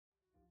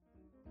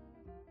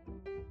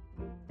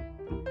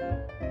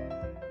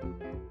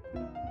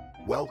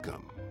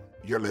Welcome.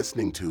 You're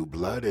listening to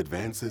Blood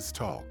Advances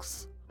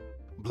Talks.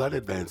 Blood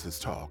Advances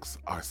Talks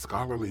are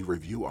scholarly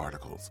review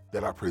articles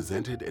that are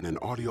presented in an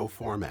audio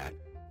format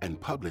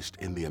and published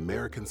in the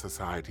American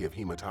Society of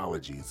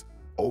Hematology's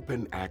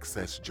open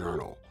access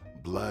journal,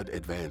 Blood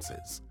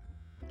Advances.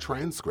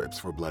 Transcripts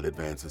for Blood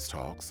Advances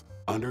Talks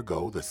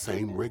undergo the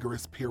same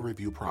rigorous peer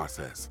review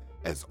process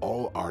as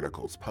all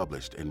articles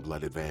published in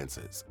Blood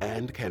Advances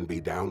and can be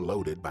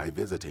downloaded by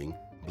visiting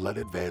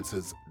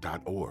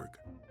bloodadvances.org.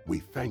 We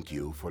thank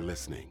you for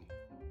listening.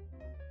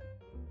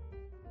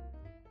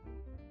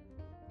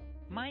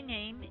 My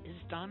name is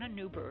Donna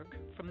Newberg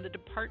from the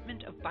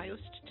Department of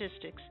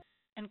Biostatistics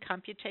and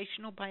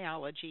Computational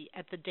Biology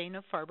at the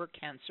Dana-Farber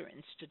Cancer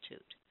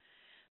Institute.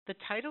 The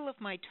title of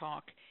my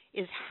talk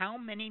is How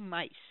Many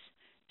Mice?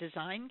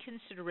 Design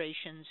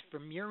Considerations for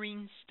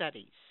Murine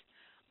Studies.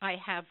 I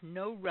have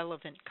no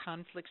relevant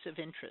conflicts of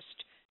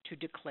interest to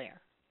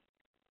declare.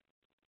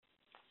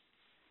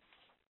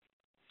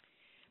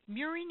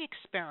 Murine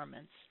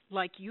experiments,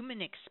 like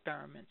human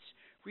experiments,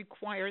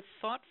 require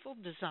thoughtful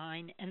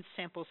design and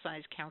sample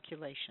size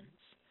calculations.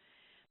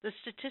 The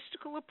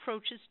statistical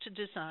approaches to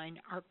design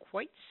are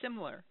quite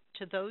similar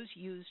to those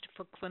used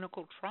for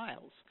clinical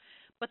trials,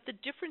 but the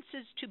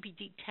differences to be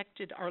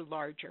detected are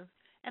larger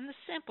and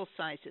the sample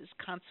sizes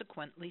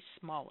consequently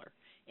smaller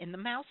in the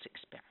mouse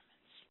experiments.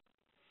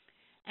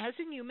 As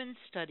in human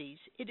studies,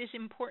 it is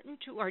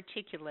important to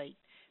articulate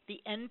the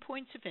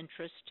endpoints of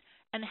interest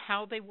and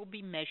how they will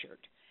be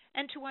measured,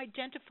 and to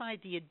identify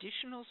the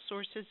additional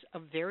sources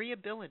of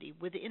variability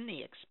within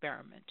the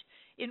experiment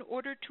in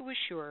order to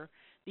assure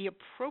the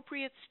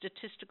appropriate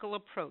statistical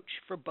approach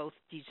for both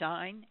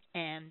design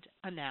and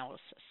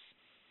analysis.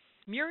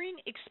 Murine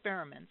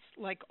experiments,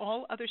 like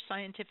all other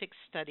scientific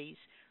studies,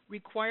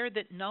 require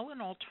that null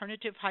and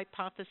alternative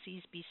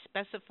hypotheses be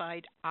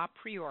specified a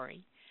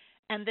priori,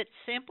 and that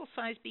sample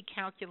size be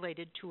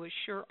calculated to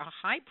assure a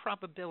high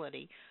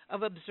probability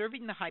of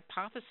observing the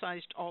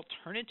hypothesized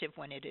alternative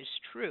when it is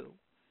true.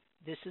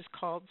 This is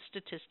called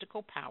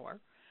statistical power,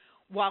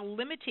 while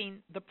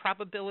limiting the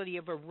probability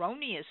of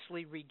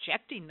erroneously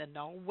rejecting the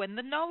null when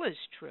the null is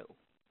true.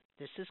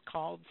 This is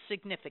called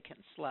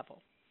significance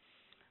level.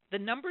 The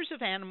numbers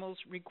of animals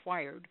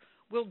required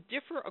will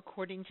differ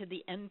according to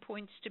the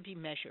endpoints to be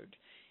measured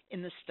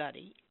in the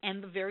study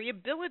and the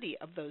variability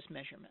of those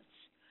measurements.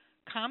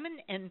 Common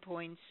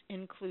endpoints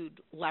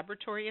include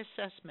laboratory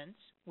assessments,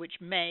 which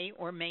may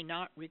or may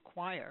not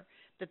require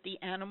that the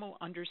animal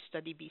under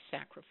study be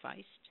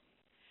sacrificed,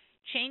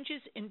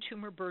 changes in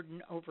tumor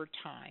burden over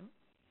time,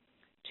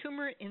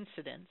 tumor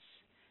incidence,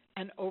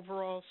 and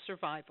overall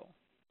survival.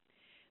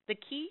 The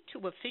key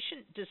to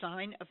efficient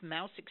design of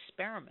mouse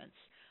experiments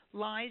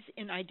lies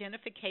in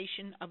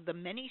identification of the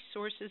many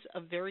sources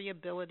of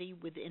variability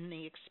within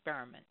the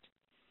experiment.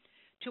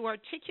 To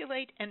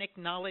articulate and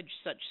acknowledge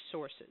such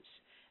sources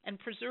and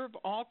preserve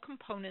all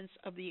components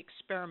of the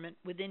experiment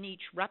within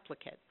each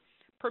replicate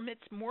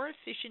permits more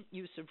efficient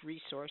use of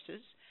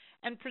resources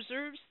and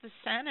preserves the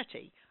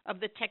sanity of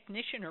the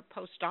technician or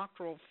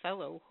postdoctoral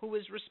fellow who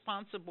is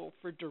responsible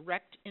for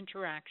direct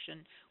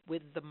interaction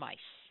with the mice.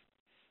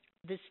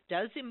 This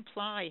does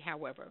imply,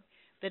 however,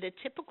 that a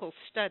typical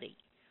study,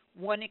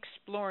 one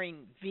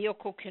exploring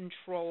vehicle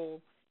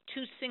control,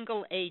 two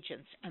single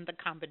agents, and the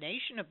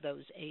combination of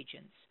those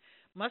agents,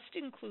 must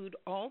include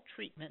all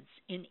treatments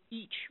in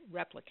each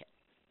replicate.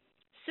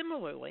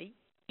 Similarly,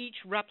 each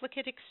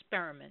replicate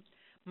experiment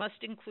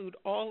must include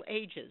all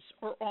ages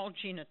or all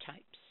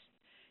genotypes.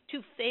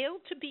 To fail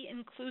to be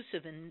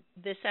inclusive in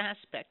this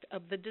aspect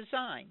of the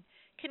design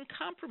can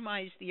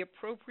compromise the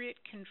appropriate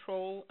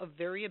control of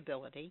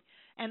variability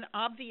and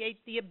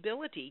obviate the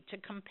ability to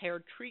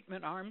compare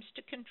treatment arms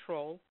to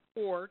control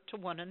or to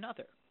one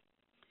another.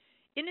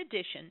 In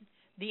addition,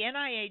 the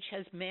NIH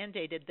has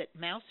mandated that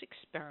mouse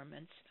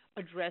experiments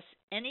address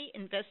any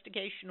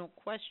investigational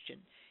question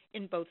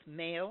in both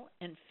male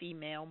and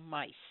female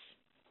mice.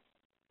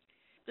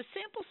 The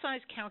sample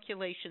size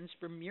calculations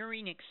for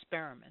murine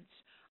experiments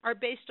are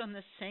based on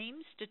the same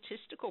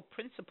statistical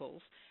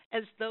principles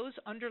as those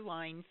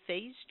underlying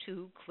Phase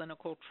 2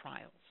 clinical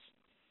trials.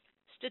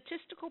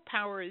 Statistical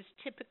power is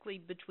typically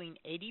between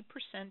 80%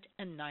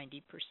 and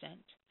 90%,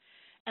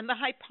 and the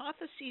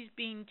hypotheses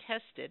being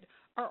tested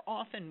are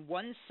often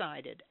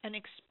one-sided and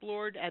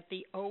explored at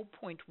the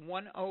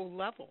 0.10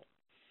 level.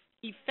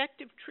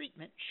 Effective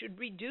treatment should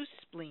reduce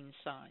spleen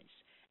size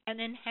and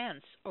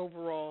enhance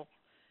overall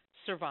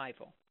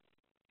survival.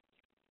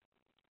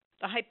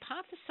 The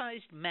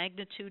hypothesized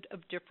magnitude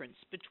of difference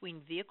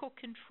between vehicle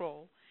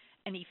control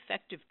and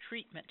effective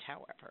treatment,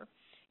 however,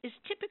 is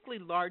typically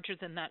larger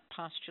than that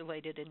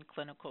postulated in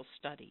clinical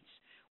studies,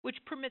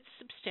 which permits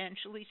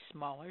substantially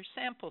smaller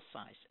sample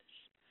sizes.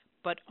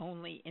 But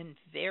only in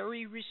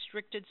very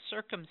restricted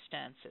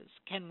circumstances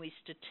can we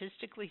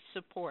statistically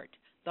support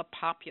the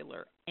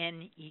popular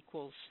n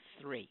equals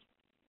 3.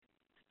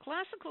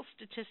 Classical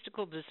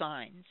statistical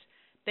designs,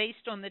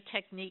 based on the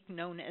technique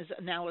known as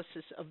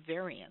analysis of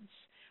variance,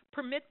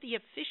 permit the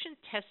efficient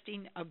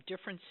testing of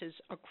differences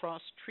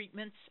across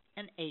treatments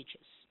and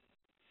ages.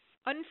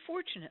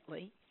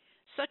 Unfortunately,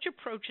 such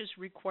approaches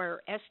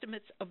require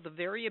estimates of the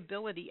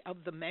variability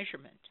of the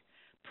measurement,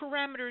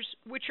 parameters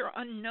which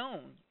are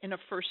unknown in a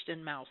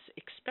first-in-mouse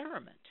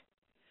experiment.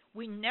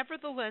 We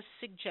nevertheless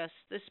suggest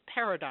this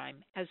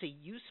paradigm as a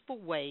useful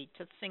way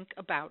to think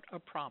about a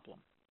problem.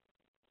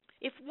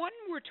 If one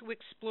were to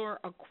explore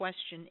a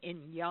question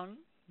in young,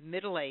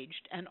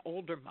 middle-aged, and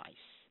older mice,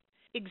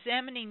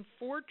 examining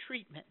 4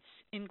 treatments,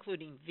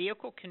 including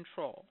vehicle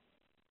control,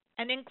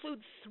 and include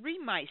 3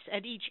 mice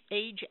at each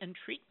age and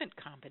treatment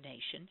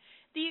combination,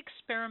 the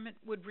experiment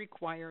would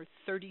require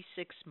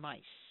 36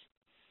 mice.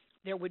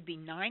 There would be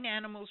 9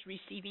 animals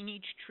receiving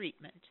each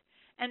treatment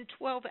and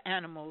 12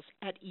 animals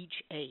at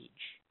each age.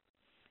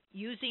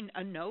 Using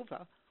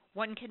ANOVA,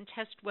 one can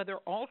test whether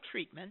all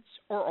treatments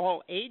or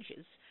all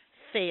ages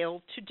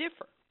fail to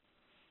differ.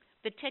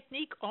 The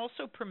technique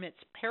also permits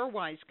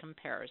pairwise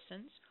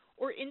comparisons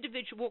or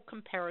individual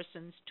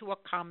comparisons to a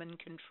common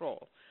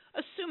control,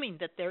 assuming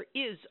that there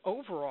is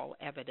overall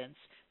evidence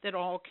that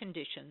all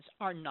conditions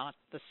are not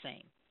the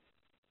same.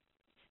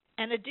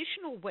 An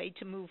additional way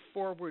to move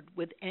forward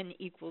with n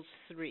equals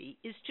 3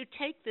 is to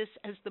take this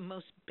as the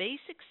most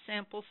basic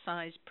sample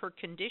size per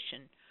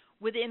condition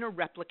within a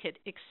replicate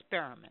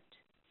experiment.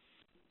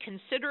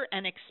 Consider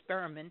an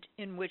experiment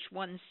in which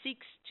one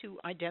seeks to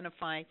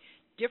identify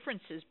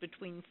differences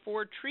between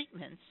 4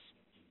 treatments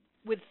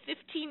with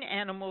 15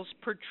 animals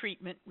per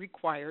treatment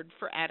required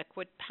for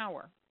adequate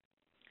power.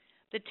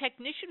 The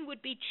technician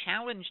would be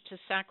challenged to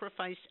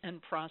sacrifice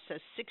and process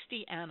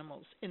 60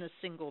 animals in a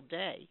single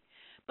day,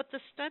 but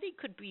the study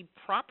could be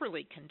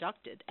properly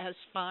conducted as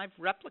 5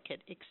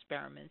 replicate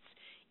experiments,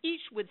 each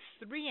with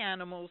 3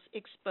 animals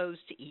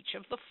exposed to each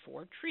of the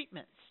 4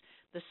 treatments,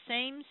 the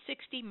same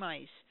 60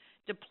 mice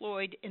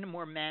deployed in a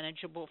more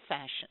manageable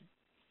fashion.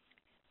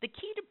 The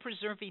key to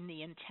preserving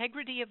the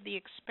integrity of the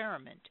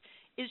experiment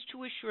is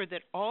to assure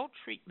that all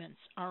treatments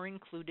are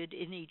included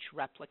in each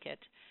replicate,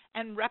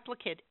 and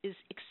replicate is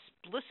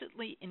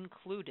explicitly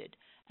included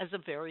as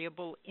a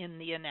variable in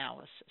the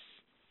analysis.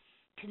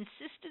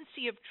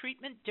 Consistency of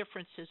treatment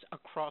differences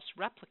across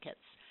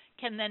replicates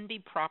can then be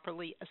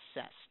properly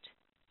assessed.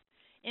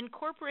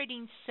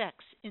 Incorporating sex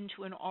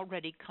into an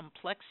already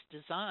complex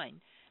design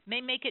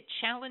may make it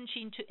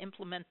challenging to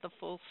implement the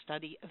full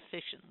study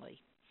efficiently.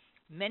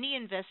 Many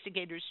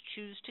investigators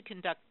choose to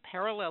conduct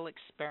parallel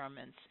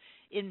experiments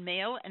in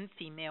male and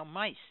female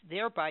mice,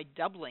 thereby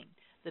doubling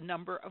the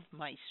number of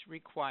mice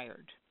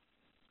required.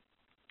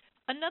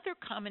 Another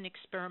common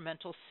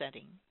experimental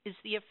setting is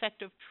the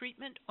effect of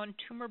treatment on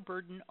tumor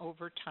burden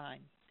over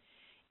time.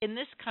 In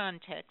this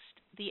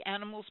context, the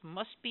animals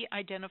must be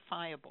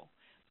identifiable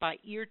by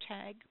ear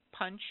tag,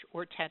 punch,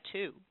 or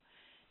tattoo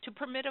to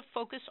permit a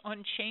focus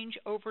on change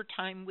over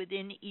time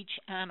within each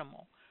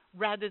animal,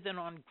 rather than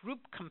on group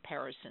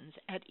comparisons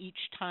at each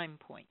time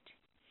point.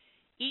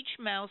 Each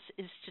mouse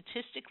is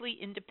statistically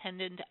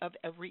independent of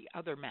every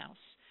other mouse,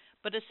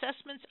 but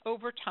assessments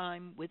over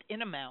time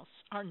within a mouse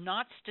are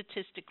not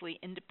statistically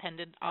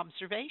independent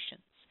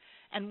observations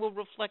and will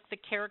reflect the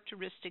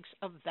characteristics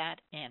of that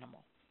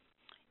animal.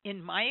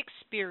 In my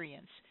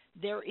experience,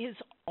 there is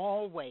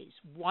always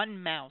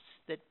one mouse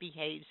that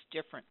behaves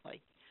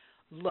differently.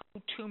 Low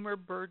tumor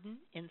burden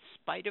in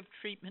spite of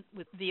treatment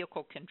with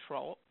vehicle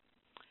control,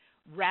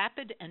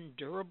 rapid and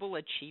durable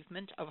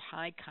achievement of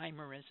high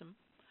chimerism,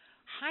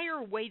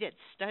 higher weight at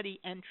study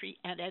entry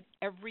and at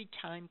every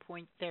time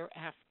point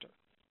thereafter.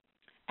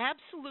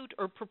 Absolute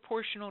or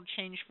proportional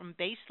change from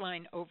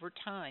baseline over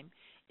time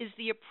is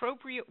the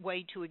appropriate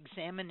way to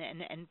examine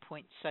an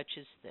endpoint such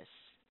as this.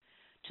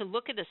 To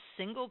look at a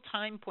single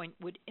time point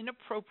would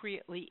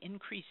inappropriately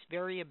increase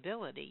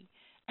variability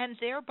and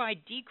thereby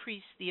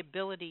decrease the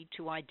ability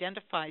to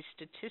identify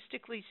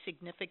statistically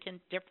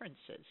significant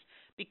differences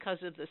because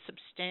of the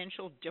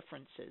substantial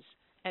differences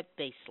at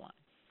baseline.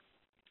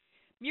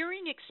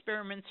 Mirroring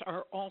experiments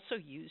are also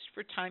used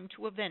for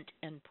time-to-event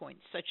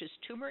endpoints such as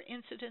tumor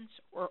incidence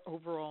or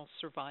overall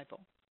survival.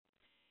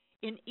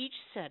 In each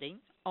setting,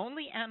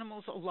 only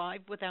animals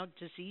alive without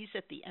disease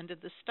at the end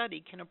of the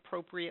study can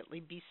appropriately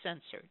be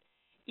censored,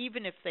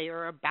 even if they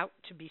are about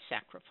to be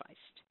sacrificed.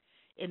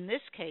 In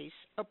this case,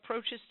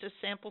 approaches to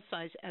sample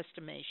size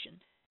estimation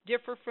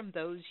differ from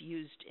those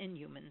used in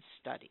human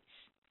studies.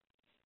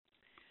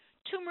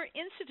 Tumor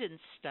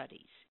incidence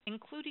studies,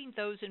 including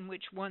those in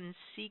which one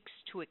seeks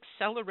to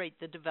accelerate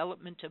the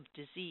development of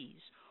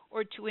disease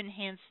or to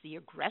enhance the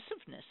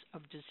aggressiveness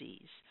of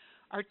disease,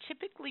 are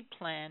typically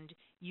planned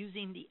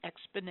using the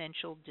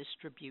exponential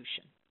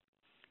distribution.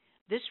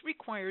 This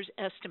requires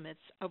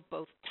estimates of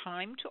both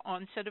time to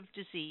onset of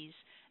disease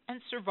and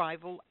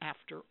survival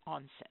after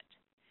onset.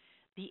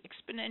 The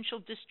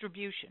exponential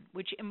distribution,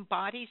 which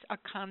embodies a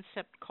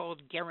concept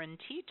called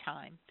guarantee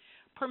time,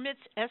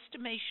 permits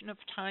estimation of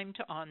time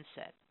to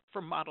onset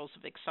for models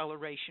of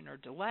acceleration or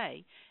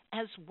delay,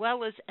 as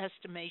well as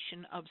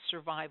estimation of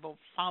survival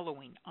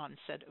following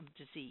onset of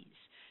disease,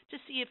 to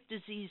see if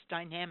disease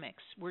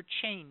dynamics were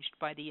changed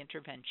by the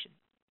intervention.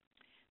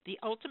 The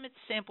ultimate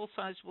sample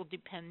size will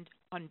depend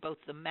on both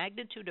the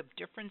magnitude of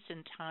difference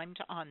in time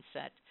to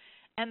onset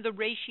and the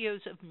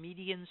ratios of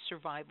median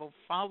survival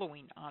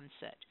following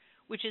onset,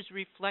 which is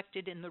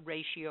reflected in the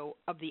ratio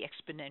of the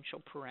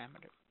exponential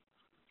parameter.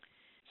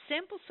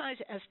 Sample size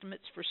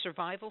estimates for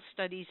survival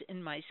studies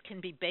in mice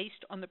can be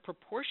based on the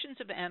proportions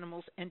of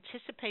animals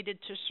anticipated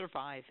to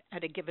survive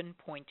at a given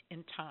point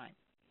in time.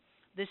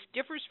 This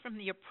differs from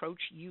the approach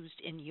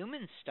used in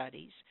human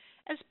studies,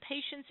 as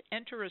patients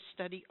enter a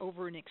study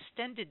over an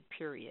extended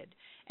period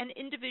and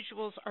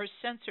individuals are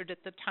censored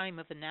at the time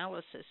of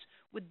analysis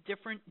with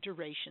different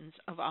durations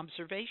of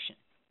observation.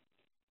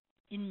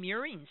 In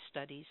murine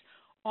studies,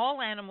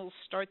 all animals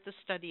start the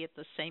study at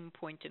the same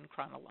point in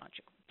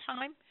chronological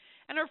time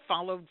and are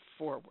followed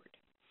forward.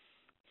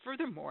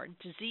 Furthermore,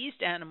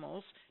 diseased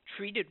animals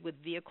treated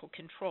with vehicle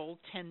control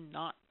tend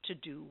not to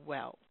do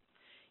well.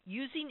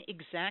 Using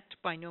exact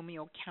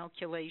binomial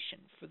calculation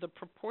for the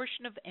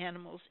proportion of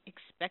animals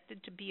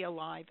expected to be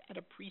alive at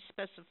a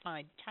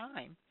pre-specified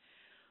time,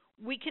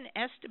 we can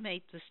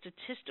estimate the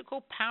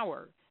statistical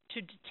power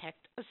to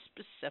detect a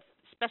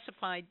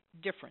specified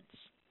difference.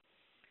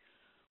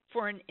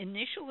 For an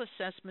initial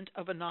assessment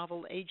of a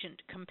novel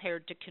agent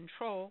compared to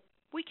control,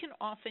 we can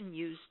often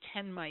use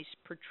 10 mice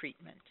per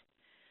treatment.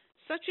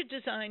 Such a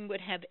design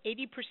would have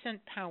 80%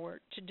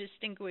 power to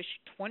distinguish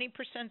 20%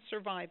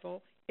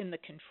 survival in the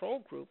control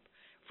group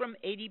from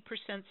 80%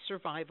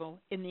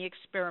 survival in the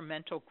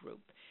experimental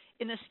group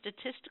in a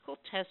statistical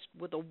test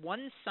with a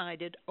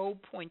one-sided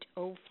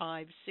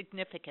 0.05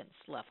 significance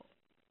level.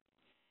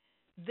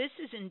 This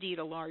is indeed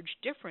a large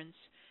difference,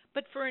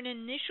 but for an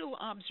initial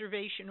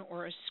observation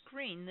or a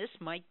screen, this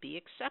might be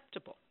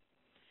acceptable.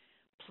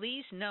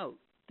 Please note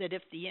that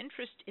if the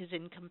interest is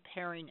in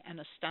comparing an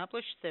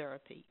established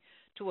therapy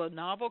to a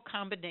novel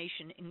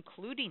combination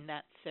including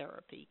that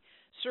therapy,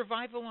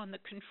 survival on the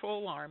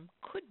control arm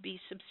could be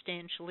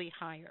substantially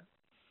higher.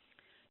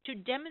 To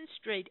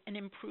demonstrate an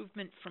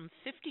improvement from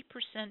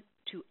 50%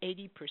 to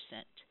 80%,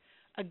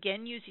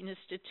 again using a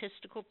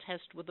statistical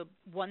test with a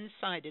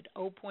one-sided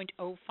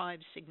 0.05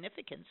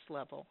 significance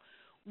level,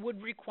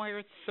 would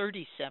require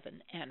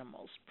 37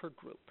 animals per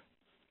group.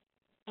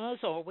 As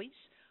always,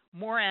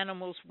 more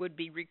animals would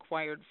be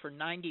required for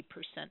 90%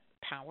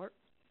 power.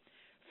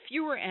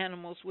 Fewer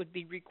animals would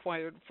be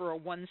required for a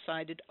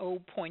one-sided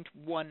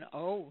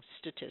 0.10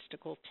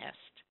 statistical test.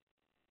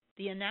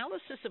 The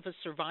analysis of a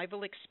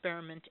survival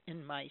experiment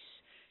in mice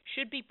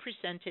should be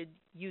presented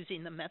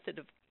using the method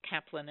of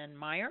Kaplan and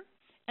Meyer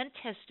and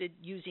tested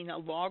using a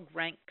log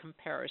rank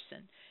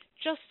comparison,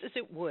 just as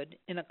it would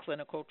in a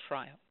clinical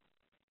trial.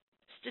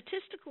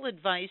 Statistical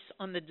advice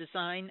on the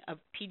design of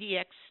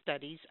PDX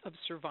studies of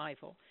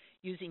survival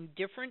using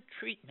different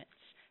treatments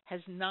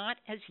has not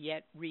as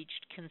yet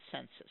reached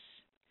consensus.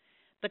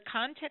 The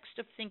context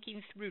of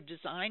thinking through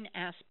design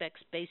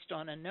aspects based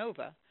on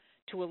ANOVA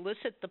to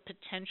elicit the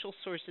potential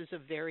sources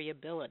of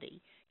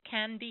variability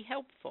can be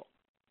helpful.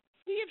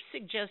 We have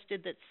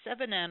suggested that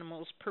 7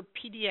 animals per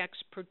PDX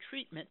per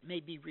treatment may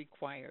be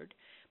required,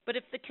 but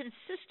if the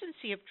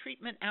consistency of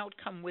treatment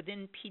outcome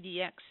within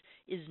PDX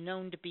is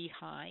known to be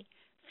high,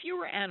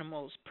 fewer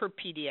animals per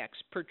PDX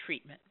per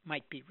treatment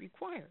might be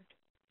required.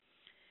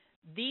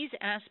 These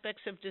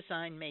aspects of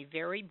design may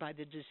vary by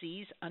the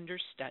disease under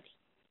study.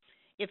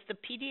 If the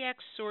PDX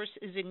source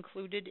is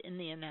included in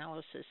the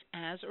analysis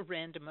as a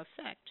random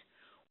effect,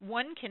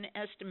 one can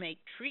estimate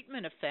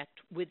treatment effect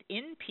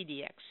within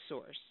PDX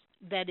source,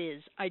 that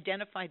is,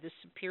 identify the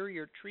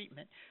superior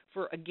treatment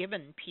for a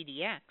given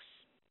PDX,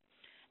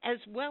 as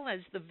well as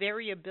the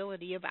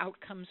variability of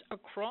outcomes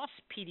across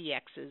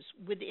PDXs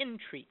within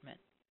treatment.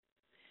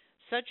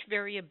 Such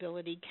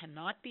variability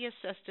cannot be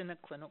assessed in a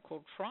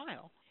clinical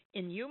trial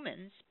in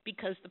humans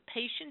because the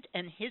patient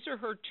and his or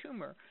her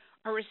tumor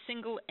are a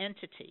single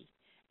entity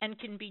and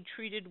can be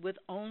treated with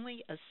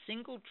only a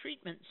single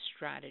treatment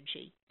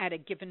strategy at a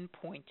given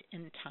point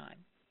in time.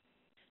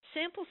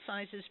 Sample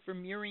sizes for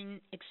murine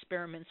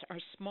experiments are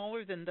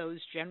smaller than those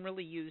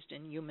generally used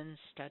in human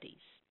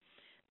studies.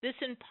 This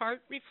in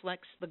part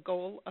reflects the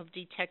goal of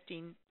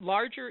detecting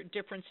larger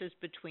differences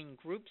between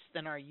groups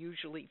than are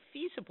usually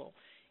feasible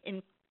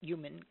in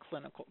human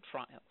clinical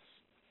trials.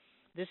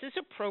 This is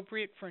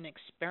appropriate for an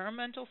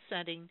experimental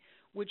setting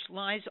which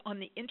lies on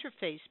the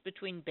interface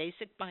between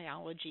basic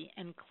biology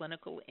and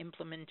clinical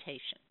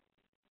implementation.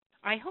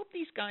 I hope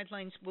these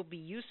guidelines will be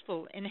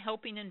useful in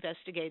helping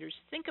investigators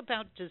think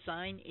about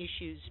design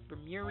issues for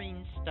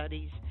murine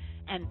studies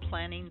and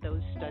planning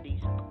those studies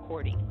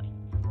accordingly.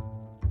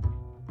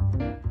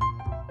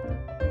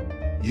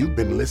 You've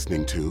been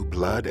listening to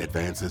Blood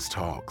Advances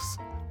Talks.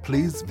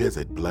 Please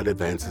visit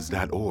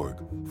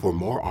bloodadvances.org for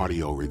more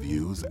audio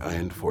reviews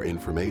and for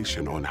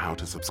information on how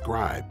to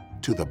subscribe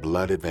to the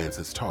Blood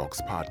Advances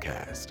Talks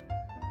podcast.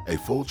 A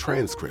full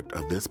transcript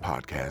of this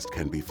podcast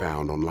can be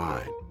found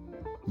online.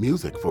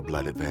 Music for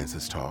Blood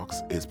Advances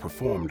Talks is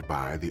performed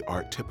by the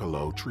Art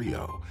Tipolo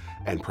Trio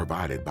and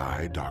provided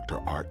by Dr.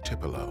 Art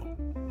Tipolo.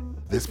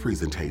 This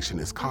presentation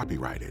is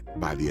copyrighted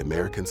by the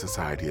American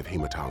Society of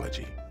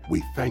Hematology.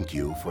 We thank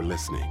you for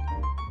listening.